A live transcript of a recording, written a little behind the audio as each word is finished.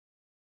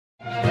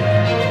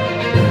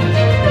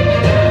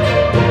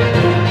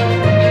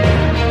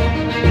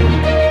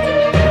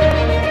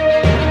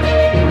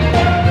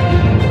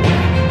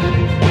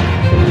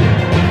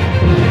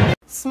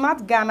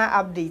Smart Ghana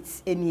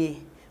updates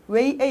enie.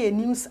 We a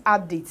news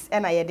updates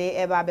and I de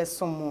eba be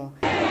some more.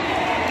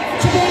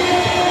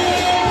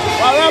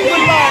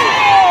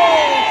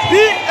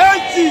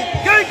 BNT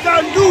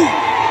can do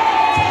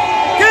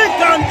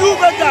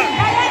better.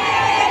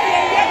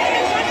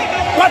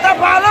 But a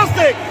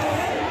ballistic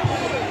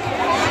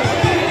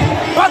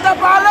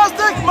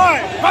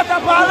man, but a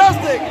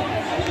ballistic.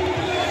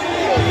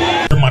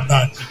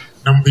 Matati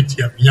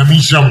nambetia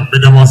yamisham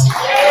bedamas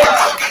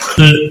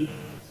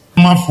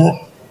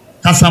mafo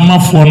kasa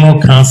mafo no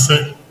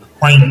kanse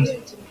kwan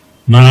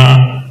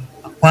na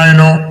kwan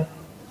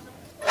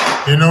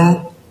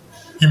no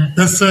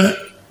impese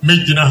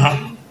mejina ha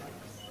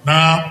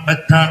na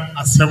beka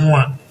asemu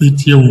a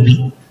etie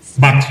obi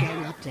but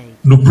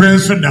no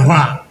prince da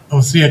ha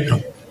o se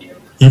eka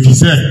if he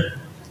say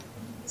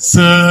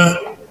sir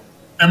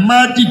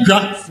emadi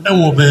dwa e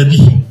wo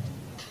baabi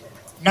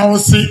na wo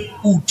se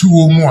utu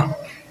omu a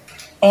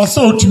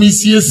also utumi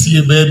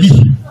siesie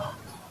baabi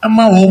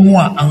ama wo mu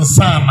a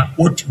ansa na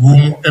wotu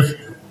omu efu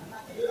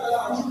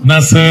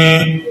na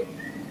se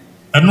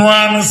eno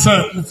an se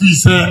ufi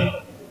se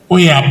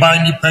oya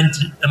abani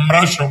panti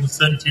emrashon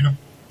sentino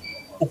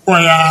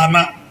ukoya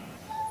na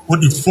wo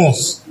the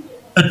force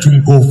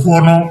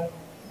etunkofo no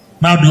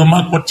na de o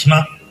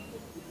makotena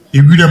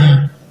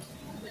ewirem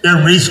e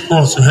race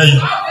course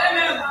hey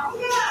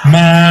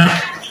na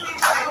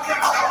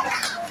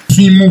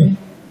timu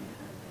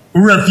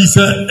urafi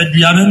se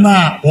aduane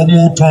na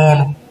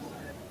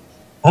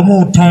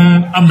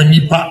omoton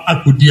amanipa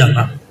akodi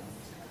ana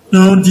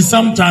no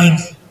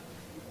sometimes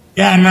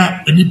ya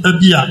na enipa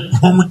bia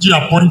omuji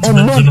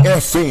appointment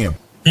no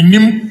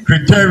enim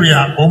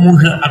criteria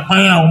omuhwe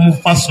akwan a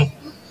omufaso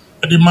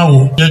ede ma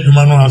wo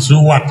adwuma no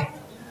aso what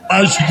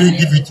why should they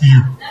give it to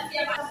you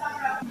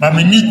but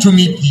me need to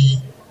meet the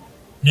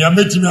me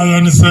ametimi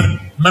ayane se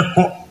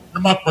meko na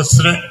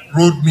makosre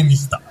road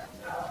minister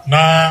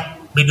na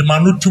me de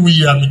manu to me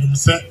ya me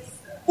se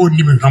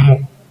oni me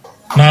hamo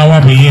na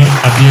wa be ye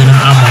ade na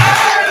ama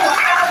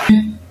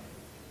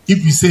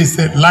if you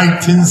say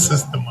lighting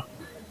system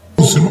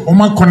so o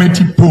ma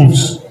connected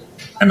poles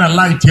and a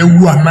light e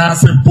wu ana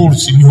se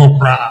poles ni ho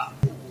pra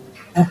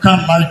o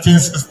kan lighting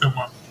system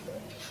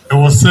e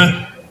was say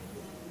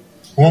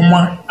o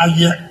ma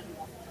aye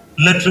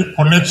electric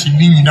connection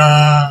ni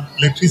na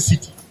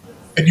electricity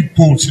e di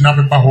poles na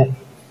be ba ho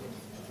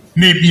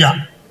na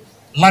bia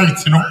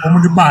light no omo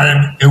di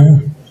baaye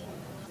ewu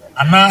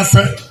anase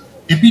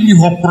ebi ni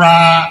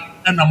hokura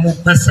na mo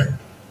pese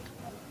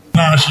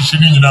na shishi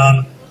ni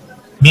nyina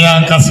me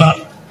ankasa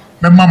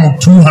me mamu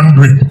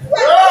 200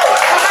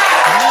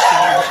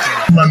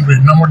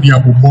 na mo di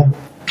abubo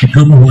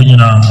kitomu ho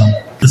nyina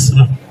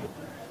esno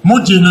mo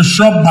je no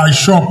shop by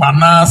shop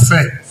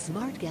anase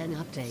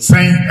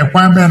say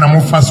ekwan be na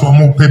mo faso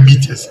mo pe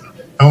meters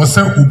e wo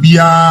say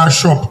ubia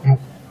shop no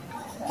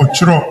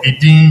ochro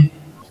edin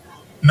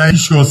na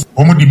issues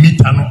omo di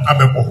meter no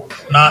abebo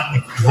na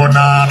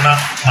hona na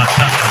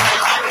mata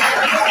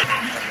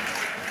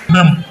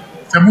mem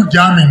temu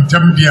jamin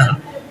temdia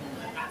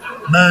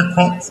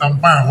meko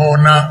sampa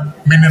hona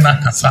menina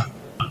kasa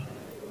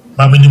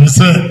ba menim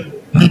se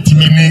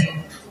metimini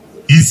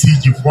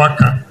ECG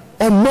fuaka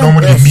no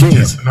mo di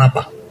meters na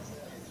ba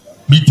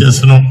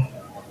meters no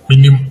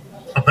minim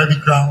papa bi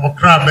kra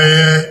okra be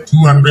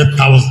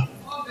 200,000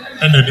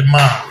 and the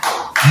ma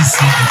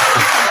ECG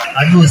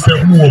I know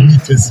say more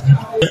meters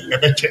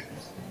ebeche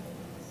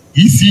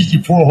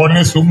ECG for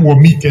honest more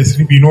meters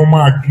be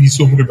normal agree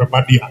so the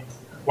babadia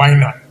why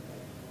not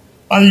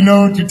I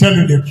know to tell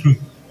you the truth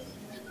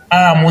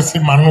I am also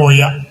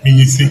manoya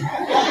me say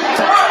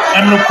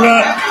and no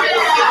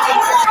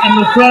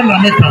na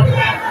meka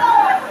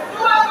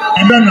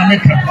and then na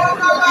meka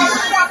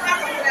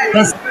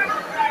that's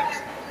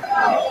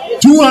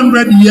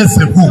 200 years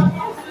ago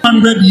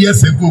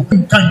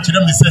can't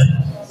you me say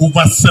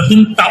over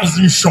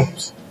 7,000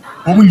 shops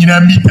omu nyina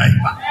mita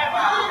iba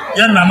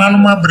ya nananu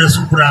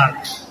mabresu kura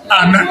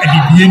ana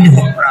edibie ni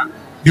hokra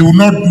they will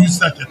not do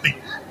such a thing.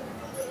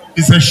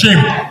 It's a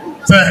shame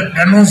say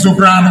eno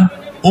sokra no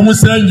omu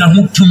say nya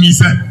hu tumi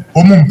say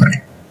omu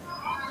mpre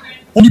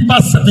oni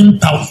pass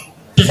 7,000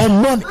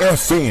 on non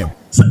FM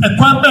so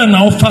ekwan be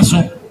na ofa so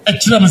e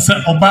kire me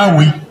say oba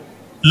we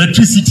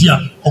electricity a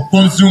o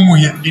consume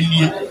ye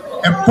denie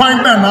ekwan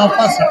be na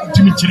ofa so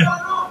timi kire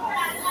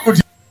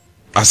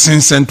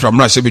Asen Central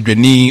Mrashe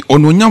Bedweni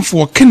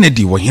ononyamfo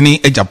Kennedy wo hene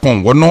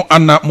Agyapong wono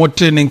ana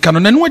mote ne nka no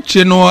na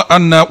nwache no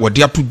ana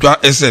wode atodwa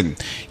esen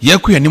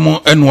yakua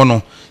nimo eno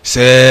no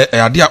se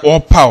ade a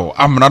opaw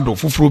amrado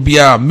foforo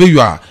bia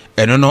meyo a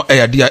eno no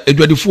ade a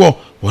edwadifo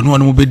wono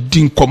no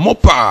bedin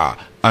komopa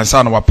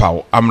ansa na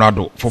wapaw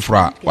amrado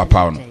foforo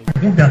wapaw no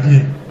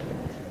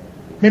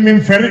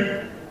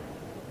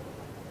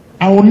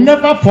I will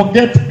never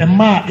forget a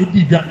ma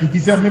ediga it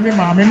is a meme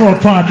ma me no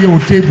ton ade o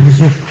table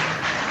so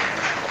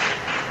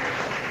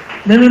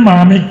meme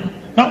maame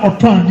na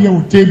oto ade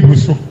o table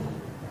so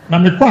na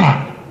me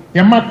kwa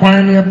ye ma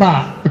kwan ne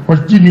ba because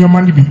gini o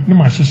ma ni bi ni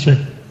ma hyehyɛ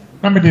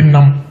na me de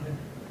nam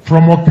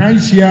from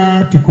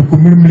Okansia to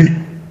Kokomirmle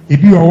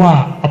ebi o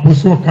wa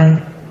aboso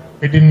kan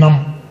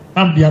Edinam,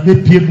 I'm the other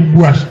people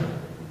bush.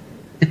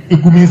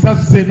 Eguminsa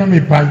say, no, me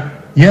pie.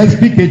 Yes,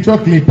 speak a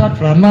chocolate at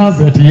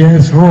Ranazet,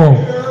 yes, raw.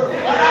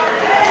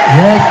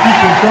 Yes,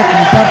 speak a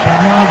chocolate at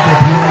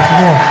Ranazet, yes,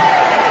 raw.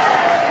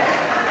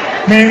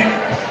 Me,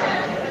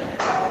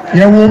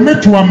 ya will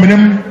meet to a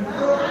minimum.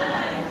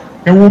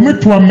 Ya will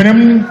meet to a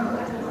minimum,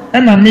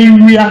 and I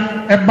mean, we are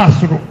a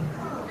basro.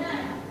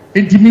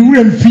 Enti mi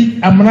wura mfi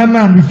amana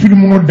na mi firi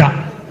mu da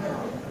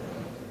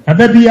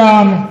ada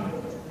bia no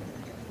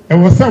e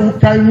wo se wo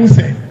kai mu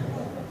se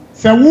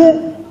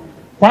wo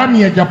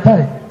kwami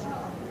Agyapong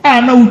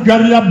a na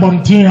udware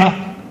abonten ha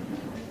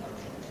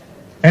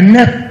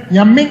enne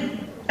nyame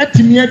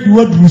atimi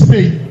aduwa duru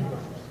sei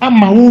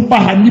ama wo ba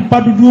ha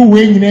nipa dodo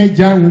we nyina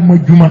agya wo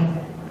madwuma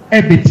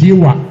e betie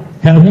wa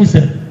ka hu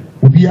se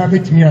obi a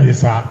betimi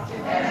ayesa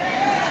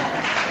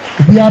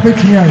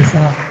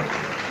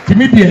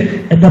timi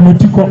de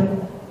edamotiko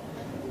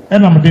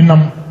enam de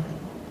nam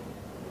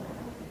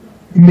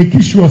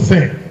make sure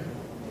say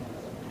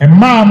e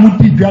ma mu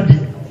di dwade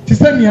ti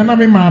se ne na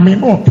me maame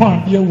no to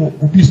ade wo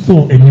obi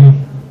store enim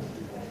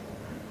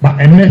ba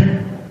ene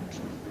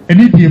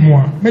die mu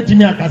a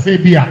metimi akase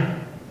bi a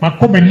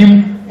makoma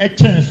nim e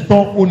chen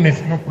store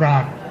owners no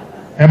kra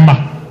e ma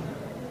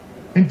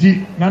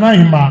nti nana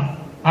hima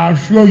I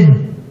assure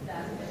you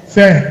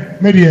say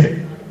me de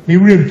me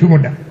wure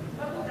ntumuda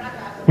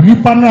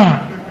onipa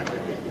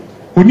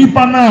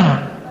na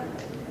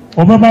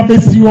obaba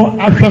besio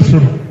ahweso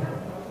no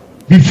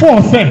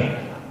before say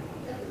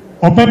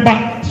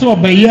obaba so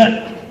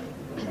obeye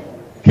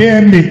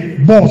KMA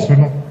boss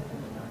no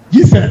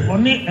gise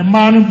oni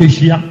ema no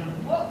behia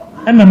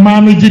ena ma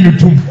no gi no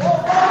tum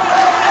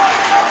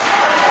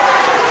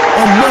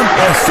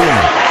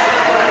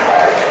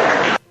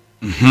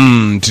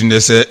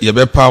Tindese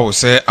yebepa wo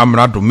se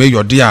amrado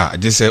meyode a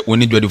je se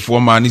oni dwadifo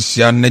ma ne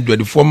sia na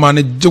dwadifo ma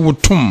ne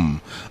jewotum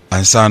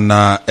ansa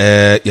na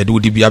yede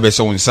wodi bia be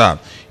se wonsa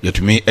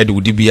yetumi ede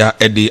wodi bia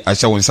ede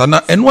ahya wonsa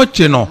na eno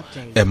ache no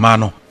ma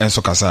no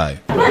enso kasai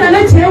na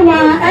na chewa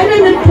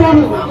ene ne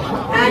tom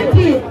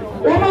anti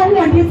wo ma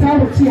wo ndi ta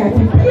wo ti ati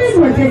please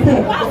wo je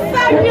se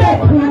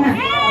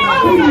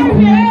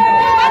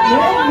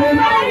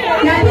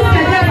ya ni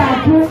se ja ba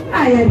ku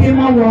ayede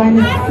mo wo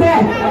ni se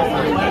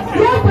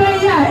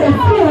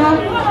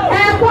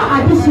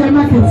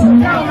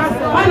marketing.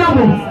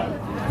 Honorable,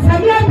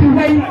 Samia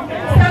Duway,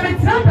 Samia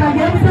Trump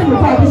against the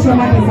Publisher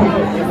Magazine.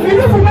 You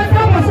look for my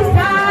company,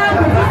 sister.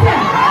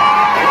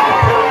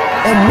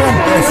 And what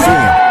they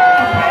say.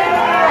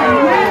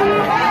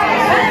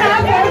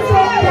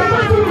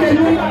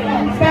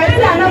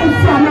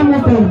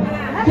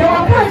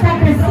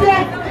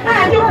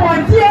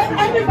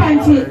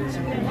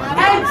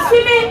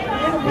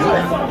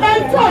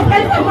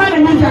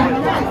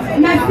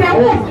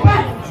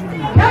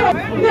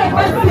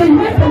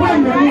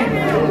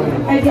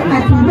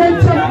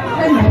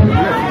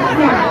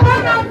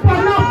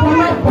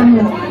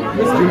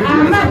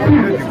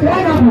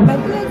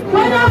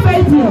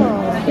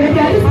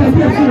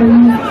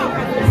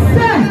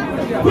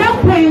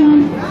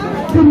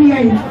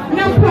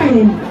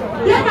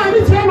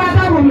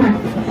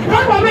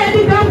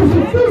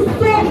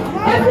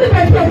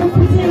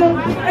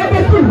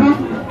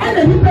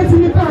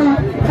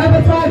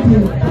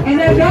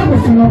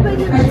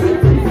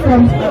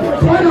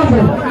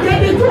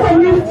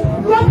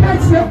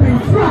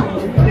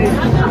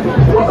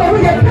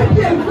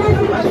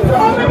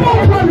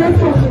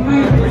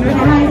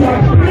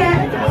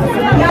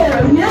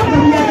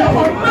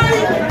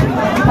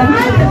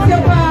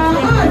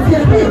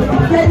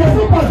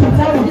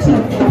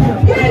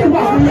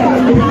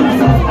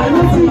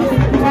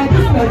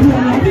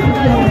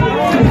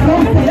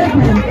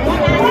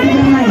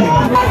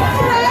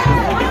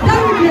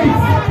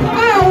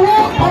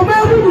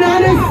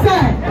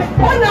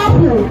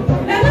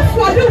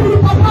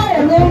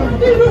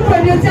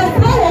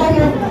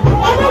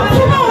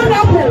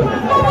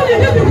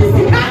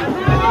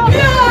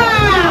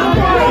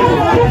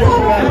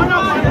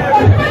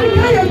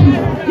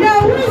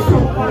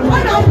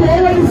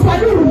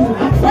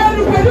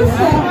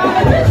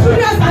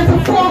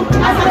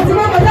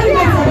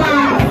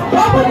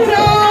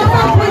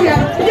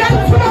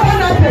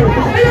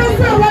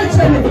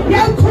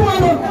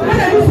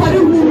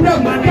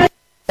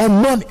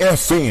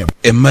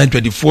 Emma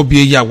 24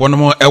 bie ya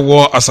wonomo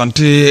ewo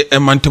asante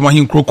emantema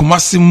hinkro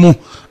Kumasi mu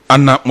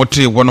ana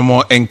motre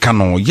wonomo enka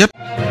no yep